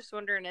 Yeah. I'm just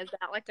wondering, is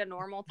that like a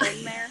normal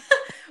thing there?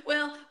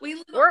 Well,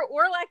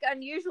 we're like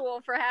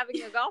unusual for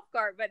having a golf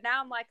cart, but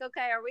now I'm like,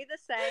 okay, are we the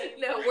same?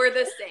 No, we're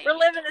the same. We're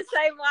living the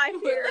same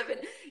life here.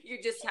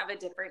 You just have a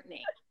different name.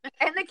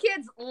 And the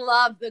kids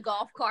love the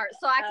golf cart,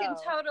 so I can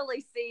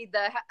totally see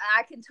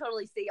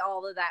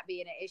all of that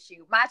being an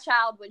issue. My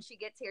child, when she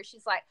gets here,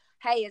 she's like,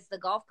 "Hey, is the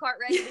golf cart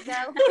ready to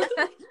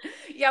go?"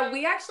 Yeah,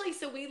 we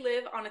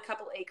live on a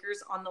couple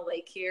acres on the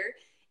lake here.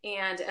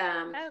 And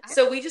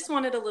so we just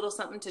wanted a little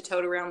something to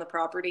tote around the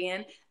property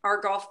in.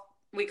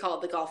 We call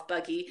it the golf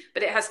buggy,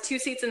 but it has 2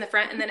 seats in the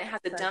front and then it has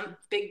a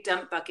big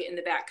dump bucket in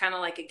the back, kind of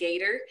like a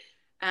gator.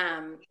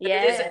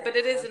 But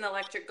it is an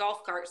electric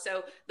golf cart.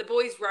 So the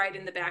boys ride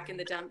in the back in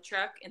the dump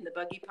truck in the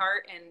buggy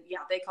part. And yeah,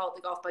 they call it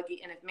the golf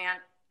buggy. And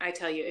I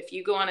tell you, if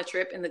you go on a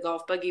trip in the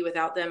golf buggy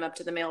without them up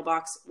to the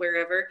mailbox,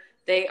 wherever,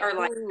 they are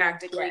like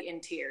practically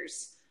in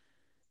tears.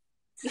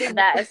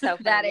 That is so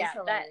funny. That is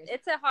hilarious.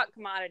 It's a hot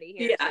commodity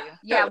here too.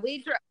 Yeah,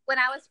 when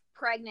I was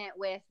pregnant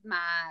with my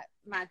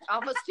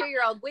almost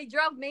 2-year-old, we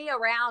drove me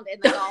around in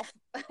the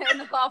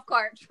golf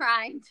cart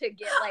trying to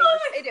get labor.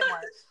 It didn't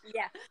work.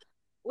 Yeah.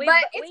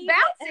 But it's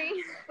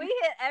bouncy. We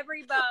hit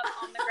every bump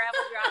on the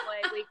gravel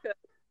driveway we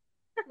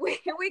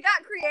could. We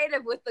got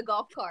creative with the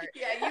golf cart.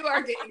 Yeah, you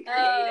are getting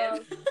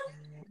creative.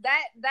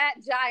 That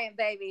giant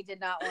baby did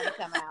not want to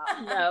come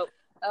out. Nope.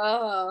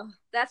 Oh,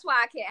 that's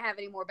why I can't have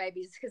any more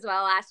babies, because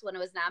my last one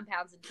was 9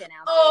 pounds and 10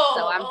 ounces.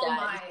 So I'm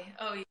done.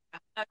 Oh yeah.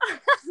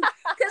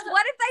 Because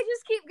what if they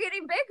just keep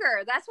getting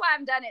bigger? That's why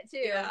I'm done it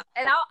too. Yeah.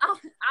 And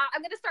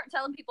I'm going to start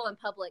telling people in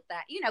public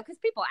that, because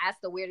people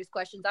ask the weirdest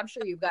questions. I'm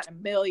sure you've gotten a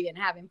million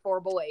having 4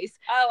 boys.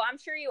 Oh, I'm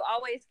sure you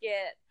always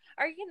get,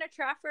 are you going to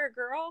try for a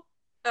girl?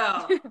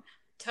 Oh,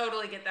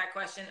 totally get that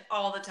question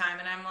all the time.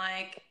 And I'm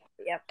like,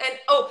 yep.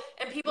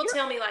 And people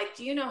tell me, like,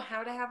 do you know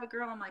how to have a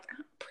girl? I'm like,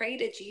 pray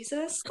to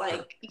Jesus.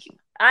 Like,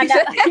 I know.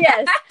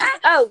 Yes.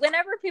 Oh,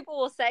 whenever people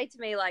will say to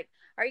me, like,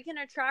 are you going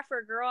to try for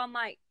a girl? I'm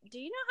like, do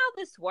you know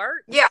how this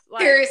works? Yeah,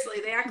 like,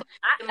 seriously. They act like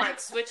they can, like,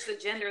 switch the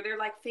gender. They're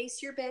like,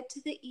 face your bed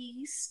to the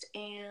east.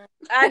 And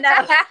I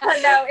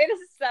know. It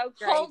is so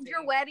crazy. Hold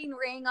your wedding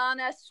ring on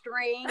a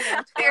string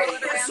and twirl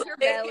it around your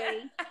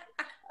belly.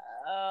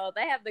 Oh,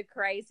 they have the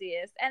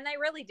craziest. And they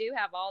really do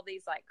have all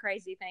these like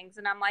crazy things.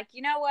 And I'm like,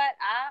 you know what?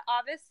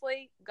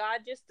 Obviously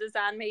God just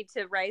designed me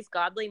to raise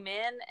godly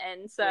men.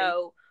 And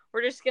so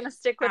we're just going to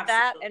stick with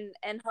that.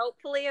 And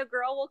hopefully a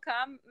girl will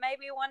come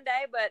maybe one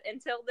day. But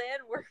until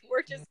then,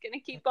 we're just going to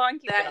keep on.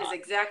 That is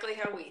exactly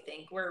how we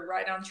think. We're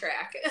right on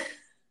track.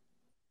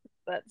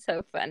 That's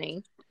so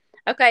funny.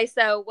 Okay,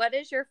 so what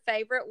is your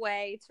favorite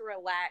way to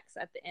relax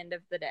at the end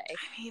of the day?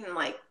 I mean,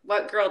 like,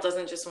 what girl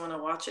doesn't just want to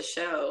watch a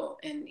show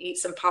and eat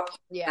some popcorn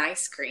and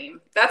ice cream?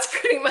 That's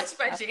pretty much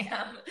my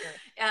jam.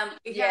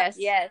 Yes.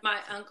 My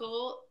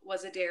uncle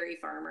was a dairy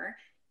farmer,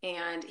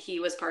 and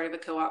he was part of a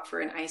co-op for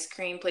an ice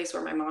cream place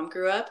where my mom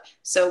grew up.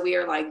 So we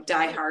are like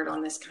diehard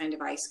on this kind of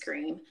ice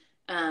cream.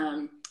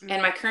 And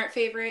my current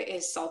favorite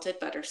is salted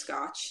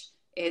butterscotch.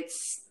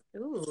 It's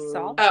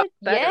salted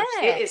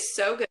butterscotch. It is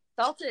so good.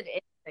 Salted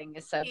thing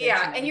is so good.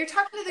 Yeah, and you're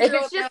talking to the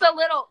girl. It's just the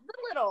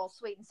little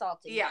sweet and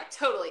salty. Yeah,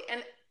 totally.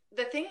 And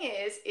the thing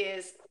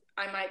is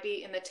I might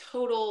be in the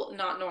total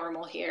not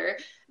normal here,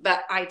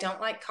 but I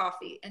don't like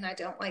coffee and I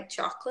don't like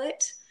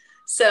chocolate.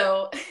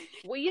 So,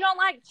 well, you don't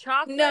like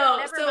chocolate? No.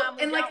 Never mind,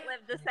 we don't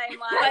live the same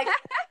life. Like,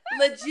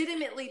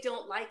 legitimately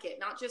don't like it.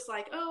 Not just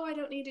like, oh, I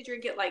don't need to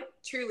drink it. Like,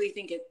 truly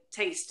think it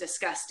tastes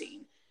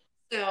disgusting.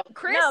 So,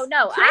 Chris,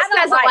 no, Chris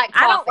I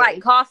don't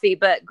like coffee,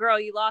 but girl,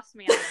 you lost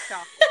me on the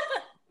chocolate.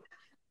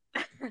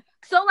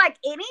 So, like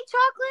any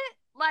chocolate,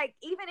 like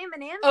even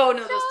M&M's. Oh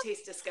no, those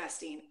taste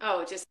disgusting.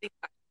 Oh, just think.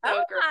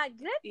 Oh my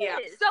goodness. Yeah.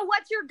 So,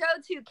 what's your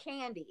go-to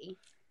candy?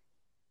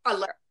 I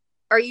love.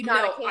 Are you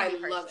not a candy I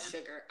person? love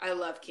sugar. I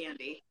love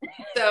candy.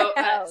 So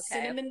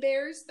cinnamon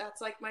bears, that's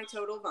like my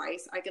total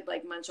vice. I could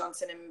like munch on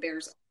cinnamon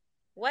bears.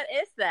 What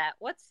is that?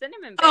 What's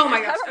cinnamon bears? Oh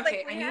my gosh.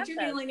 Okay, I need your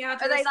mailing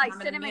address. Are they like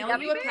I'm cinnamon mail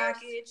gummy you bears? a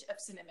package of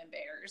cinnamon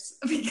bears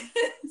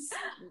because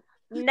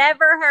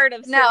never heard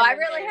of cinnamon No, I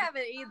really bears.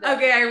 haven't either.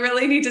 Okay, I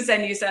really need to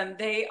send you some.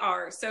 They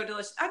are so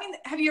delicious. I mean,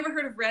 have you ever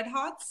heard of Red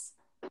Hots?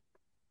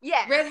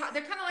 Yeah. Red Hot.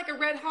 They're kind of like a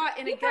Red Hot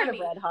in a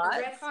gummy. Red Hot.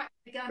 Red Hot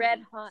in a gummy.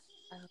 Red Hot.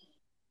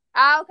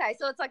 Oh, okay,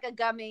 so it's like a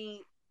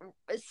gummy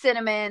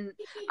cinnamon.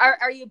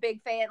 Are you a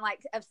big fan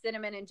like of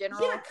cinnamon in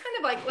general? Yeah, kind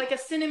of like a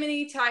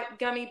cinnamony type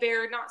gummy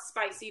bear, not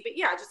spicy, but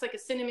yeah, just like a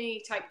cinnamony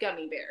type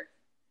gummy bear.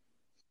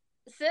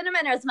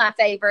 Cinnamon is my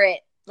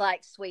favorite,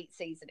 like, sweet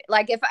seasoning.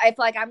 Like, if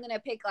like I'm gonna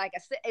pick like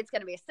it's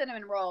gonna be a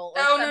cinnamon roll.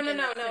 Oh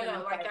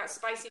no, like that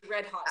spicy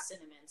red hot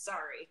cinnamon.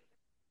 Sorry.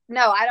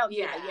 No, I don't.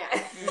 Yeah.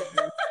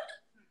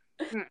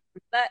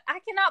 But I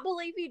cannot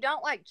believe you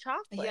don't like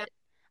chocolate. Yeah.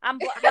 I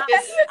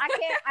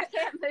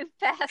can't move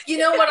past. You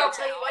know what? I'll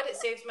tell you what. It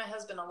saves my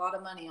husband a lot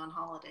of money on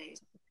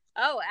holidays.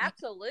 Oh,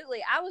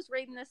 absolutely. I was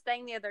reading this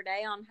thing the other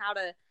day on how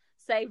to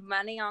save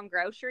money on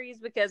groceries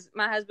because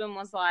my husband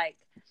was like,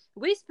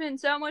 we spend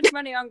so much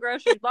money on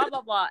groceries, blah,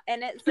 blah, blah.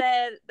 And it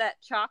said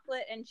that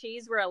chocolate and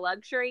cheese were a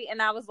luxury.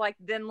 And I was like,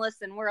 then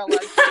listen, we're a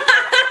luxury.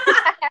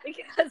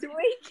 Because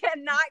we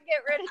cannot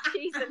get rid of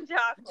cheese and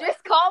chocolate.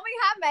 Just call me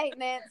high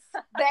maintenance.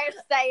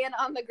 They're staying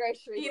on the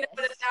grocery list.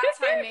 But if that's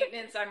high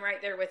maintenance, I'm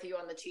right there with you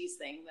on the cheese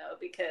thing, though,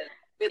 because...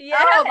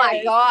 Oh,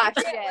 my gosh,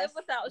 you can't yes. live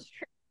without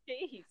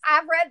cheese.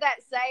 I've read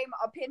that same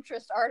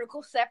Pinterest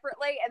article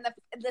separately, and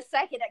the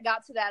second it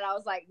got to that, I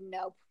was like,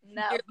 nope,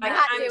 no, like,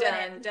 not I'm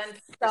doing done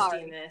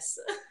Sorry. this.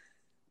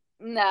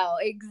 No,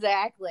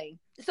 exactly.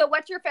 So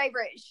what's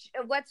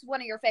what's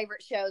one of your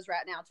favorite shows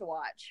right now to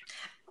watch?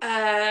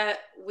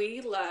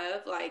 We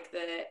love like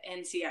the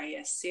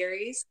NCIS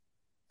series.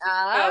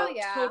 Oh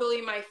yeah.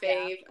 Totally my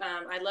fave. Yeah.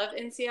 I love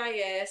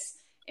NCIS.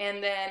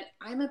 And then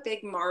I'm a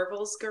big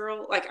Marvels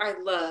girl. Like I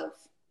love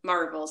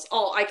Marvels.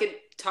 I could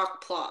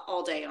talk plot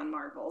all day on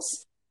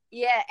Marvels.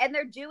 Yeah, and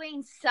they're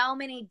doing so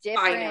many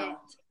different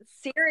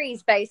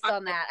series based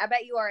on that. I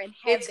bet you are in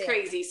heaven. It's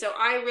crazy. So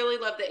I really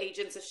love the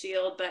Agents of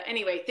S.H.I.E.L.D. But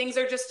anyway, things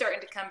are just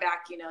starting to come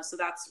back, so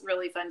that's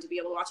really fun to be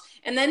able to watch.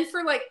 And then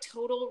for like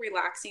total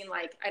relaxing,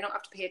 like I don't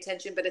have to pay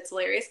attention, but it's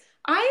hilarious.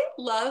 I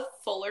love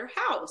Fuller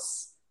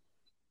House.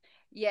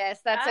 Yes,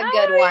 that's a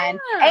good one.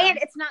 And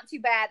it's not too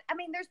bad. I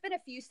mean, there's been a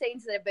few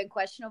scenes that have been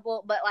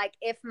questionable, but like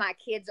if my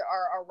kids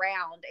are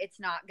around, it's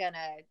not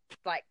gonna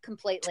like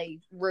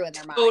completely ruin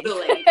their mind.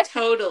 Totally.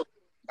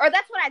 Or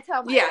that's what I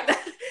tell myself. Yeah,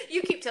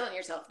 you keep telling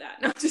yourself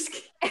that. No, I'm just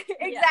kidding.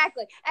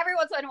 Exactly. Every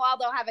once in a while,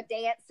 they'll have a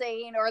dance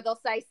scene, or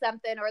they'll say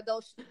something, or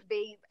they'll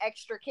be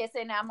extra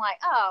kissing. I'm like,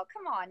 oh,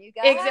 come on, you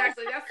guys.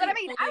 Exactly. That's but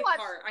the only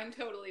part. I'm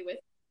totally with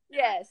you.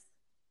 Yes.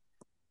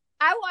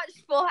 I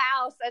watched Full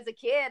House as a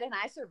kid and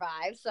I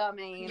survived. So, I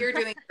mean, you're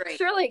doing great.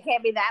 Surely it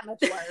can't be that much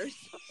worse.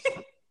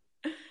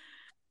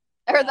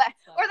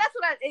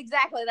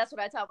 That's what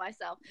I tell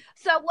myself.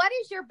 So what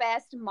is your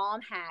best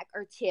mom hack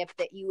or tip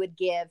that you would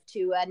give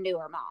to a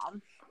newer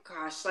mom?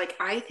 Gosh, like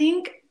I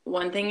think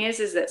one thing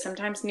is that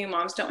sometimes new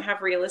moms don't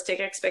have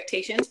realistic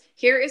expectations.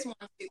 Here is one.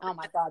 Oh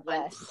my God,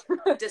 yes.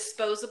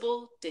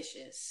 Disposable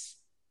dishes.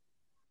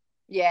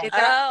 Yeah.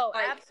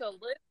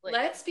 Absolutely.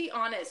 Let's be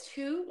honest.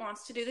 Who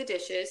wants to do the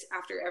dishes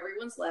after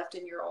everyone's left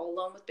and you're all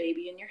alone with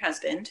baby and your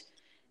husband?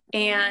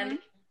 And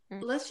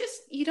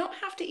you don't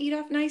have to eat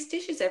off nice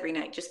dishes every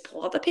night. Just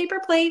pull out the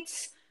paper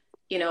plates,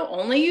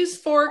 only use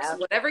forks,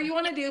 whatever you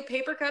want to do,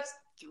 paper cups,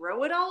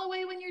 throw it all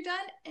away when you're done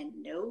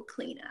and no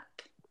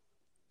cleanup.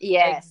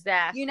 Yes.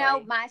 Exactly.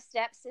 My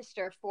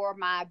stepsister for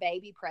my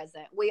baby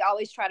present, we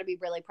always try to be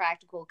really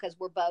practical because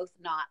we're both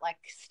not like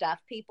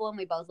stuffed people and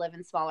we both live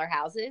in smaller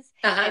houses.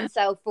 And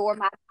so for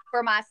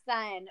my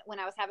son, when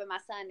I was having my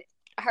son,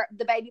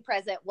 the baby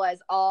present was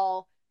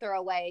all throw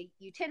away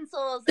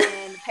utensils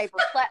and paper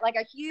plate, like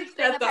a huge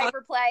thing of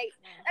paper plate.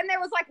 And there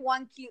was like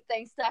one cute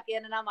thing stuck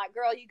in, and I'm like,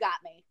 girl, you got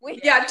me.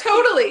 Yeah,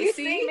 totally. You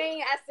see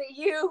me, I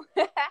see you.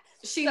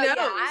 She knows. Yeah,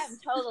 I'm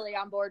totally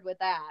on board with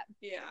that.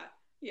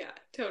 Yeah,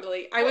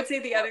 totally. I would say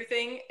the other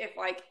thing,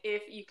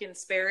 if you can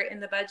spare it in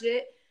the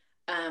budget,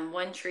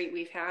 one treat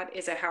we've had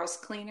is a house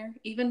cleaner,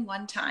 even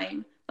one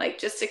time, like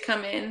just to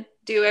come in,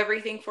 do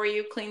everything for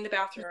you, clean the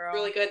bathroom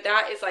really good.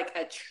 That is like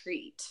a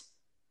treat.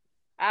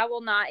 I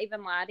will not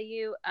even lie to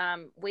you.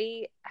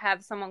 We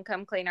have someone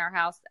come clean our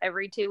house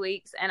every 2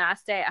 weeks and I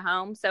stay at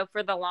home. So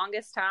for the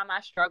longest time I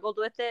struggled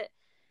with it.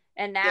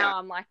 And now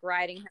I'm like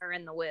writing her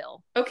in the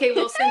will. Okay,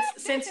 well,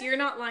 since you're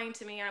not lying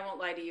to me, I won't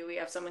lie to you. We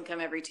have someone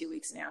come every 2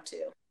 weeks now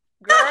too.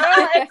 Girl,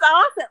 it's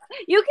awesome.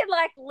 You can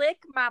like lick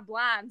my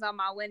blinds on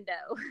my window.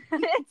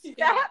 It's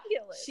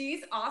fabulous.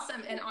 She's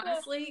awesome. And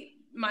honestly,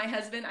 my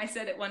husband, I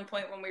said at one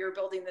point when we were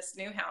building this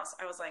new house,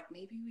 I was like,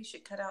 maybe we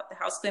should cut out the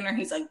house cleaner.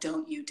 He's like,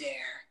 don't you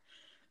dare.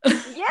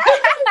 Yes.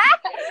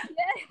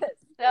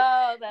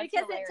 Oh, that's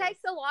because hilarious. It takes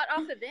a lot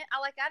off of it.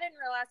 I didn't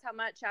realize how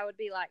much I would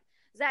be like,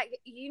 Zach,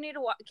 you need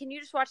to can you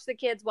just watch the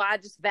kids while I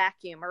just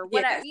vacuum or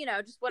whatever,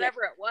 just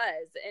whatever it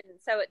was. And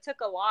so it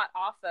took a lot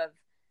off of.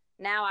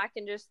 Now I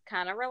can just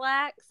kind of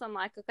relax. I'm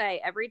like,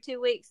 okay, every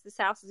 2 weeks this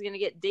house is going to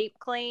get deep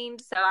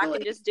cleaned, so I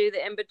can just do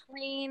the in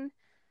between.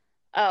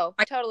 Oh,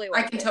 I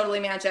can totally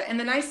manage it. And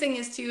the nice thing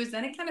is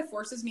then it kind of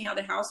forces me out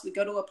of the house. We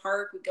go to a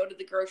park, we go to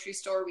the grocery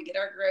store, we get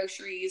our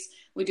groceries,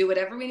 we do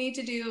whatever we need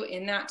to do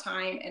in that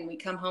time, and we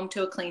come home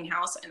to a clean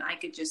house, and I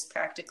could just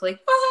practically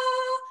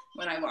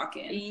when I walk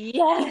in.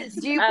 Yes.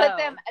 Do you put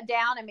them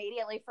down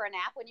immediately for a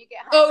nap when you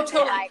get home? Oh,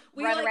 totally.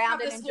 We run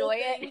around and enjoy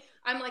it.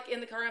 I'm like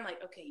in the car. I'm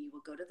like, okay, you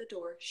will go to the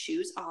door,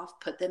 shoes off,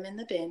 put them in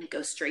the bin,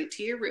 go straight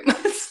to your room.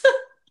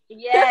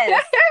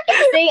 Yes.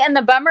 See, and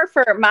the bummer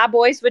for my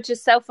boys, which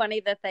is so funny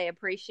that they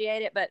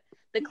appreciate it, but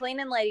the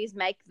cleaning ladies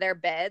make their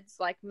beds,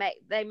 like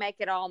they make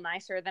it all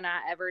nicer than I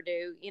ever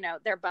do. You know,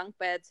 their bunk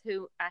beds,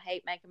 who I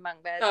hate making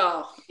bunk beds.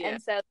 Oh, yeah.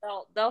 And so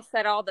they'll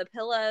set all the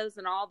pillows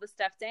and all the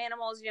stuffed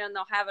animals, you know, and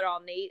they'll have it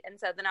all neat. And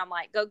so then I'm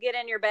like, go get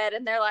in your bed.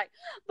 And they're like,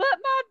 but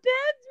my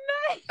bed's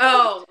made.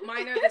 Oh,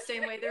 mine are the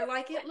same way. They're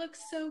like, it looks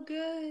so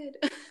good.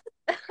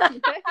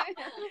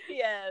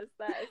 Yes,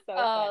 that is so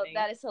funny.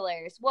 That is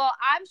hilarious. Well,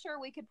 I'm sure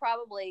we could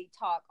probably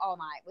talk all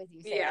night with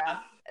you,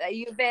 Sarah. Yeah.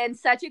 You've been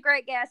such a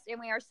great guest, and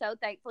we are so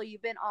thankful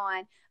you've been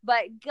on.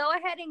 But go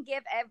ahead and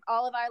give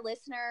all of our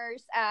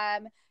listeners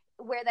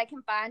where they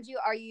can find you.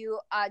 Are you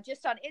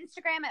just on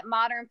Instagram at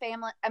Modern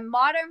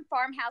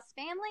Farmhouse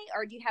Family,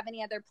 or do you have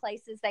any other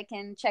places they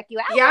can check you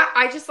out? Yeah,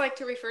 I just like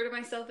to refer to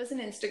myself as an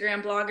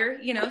Instagram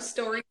blogger, you know,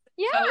 stories.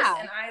 Yeah.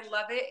 Posts, and I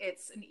love it.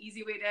 It's an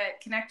easy way to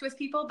connect with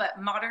people,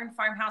 but Modern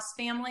Farmhouse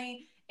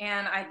Family.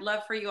 And I'd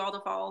love for you all to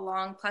follow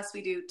along. Plus,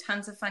 we do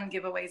tons of fun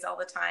giveaways all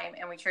the time,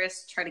 and we try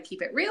to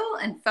keep it real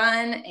and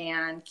fun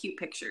and cute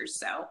pictures.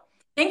 So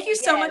thank you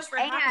so much for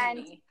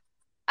having me.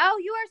 Oh,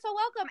 you are so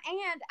welcome.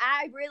 And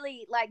I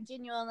really, like,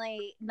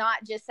 genuinely,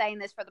 not just saying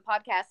this for the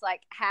podcast,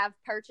 like, have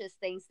purchased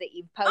things that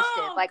you've posted.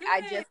 Oh, like,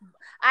 good.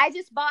 I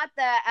just bought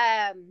the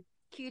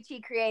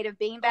QT Creative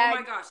beanbag. Oh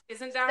my gosh,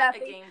 isn't that a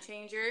game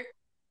changer?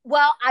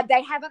 Well,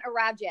 they haven't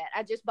arrived yet.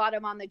 I just bought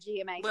them on the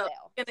GMA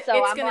sale. It's so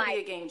going to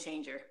be a game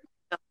changer.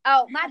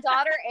 Oh, my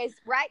daughter is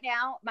right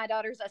now. My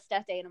daughter's a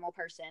stuffed animal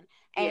person,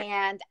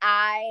 and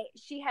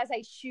she has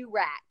a shoe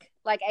rack,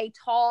 like a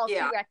tall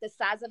shoe rack the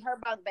size of her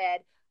bunk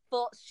bed,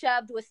 full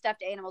shoved with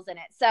stuffed animals in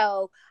it.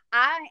 So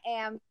I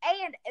am,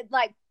 and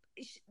like,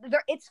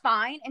 it's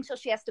fine until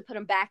she has to put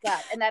them back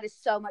up, and that is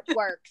so much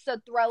work. So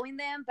throwing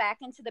them back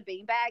into the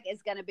beanbag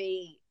is going to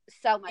be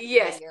so much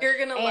easier. You're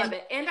going to love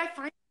it. And I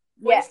find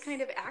boys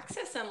kind of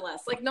access them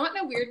less, like not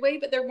in a weird way,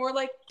 but they're more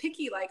like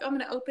picky, like I'm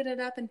going to open it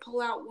up and pull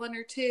out one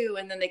or two,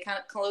 and then they kind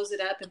of close it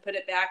up and put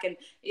it back. And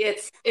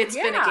it's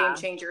been a game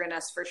changer in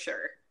us for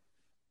sure.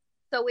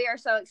 So we are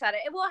so excited.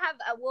 And we'll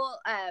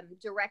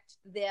direct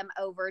them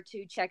over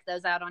to check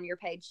those out on your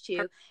page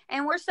too.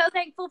 And we're so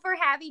thankful for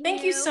having you.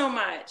 Thank you so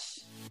much.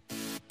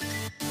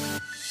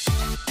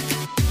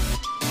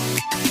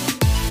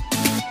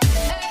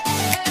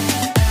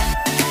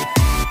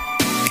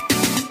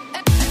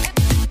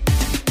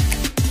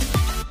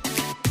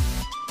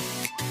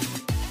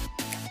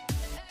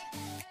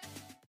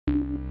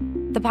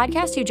 The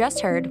podcast you just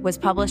heard was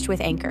published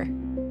with Anchor.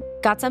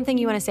 Got something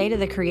you want to say to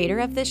the creator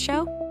of this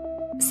show?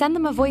 Send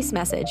them a voice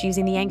message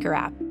using the Anchor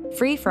app,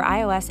 free for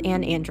iOS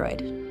and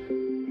Android.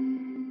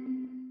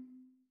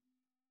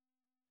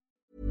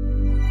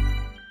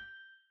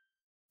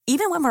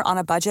 Even when we're on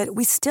a budget,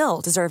 we still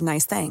deserve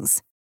nice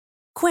things.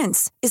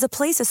 Quince is a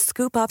place to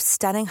scoop up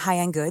stunning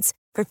high-end goods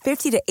for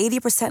 50 to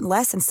 80%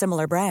 less than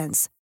similar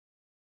brands.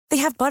 They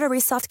have buttery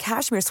soft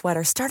cashmere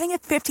sweaters starting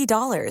at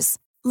 $50,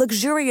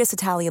 luxurious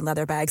Italian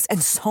leather bags, and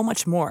so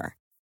much more.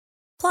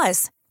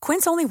 Plus,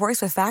 Quince only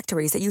works with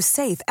factories that use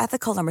safe,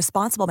 ethical, and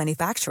responsible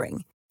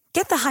manufacturing.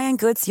 Get the high-end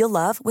goods you'll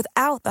love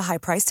without the high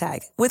price tag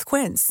with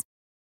Quince.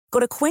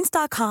 Go to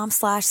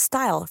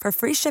quince.com/style for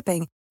free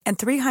shipping and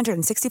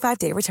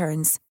 365-day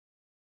returns.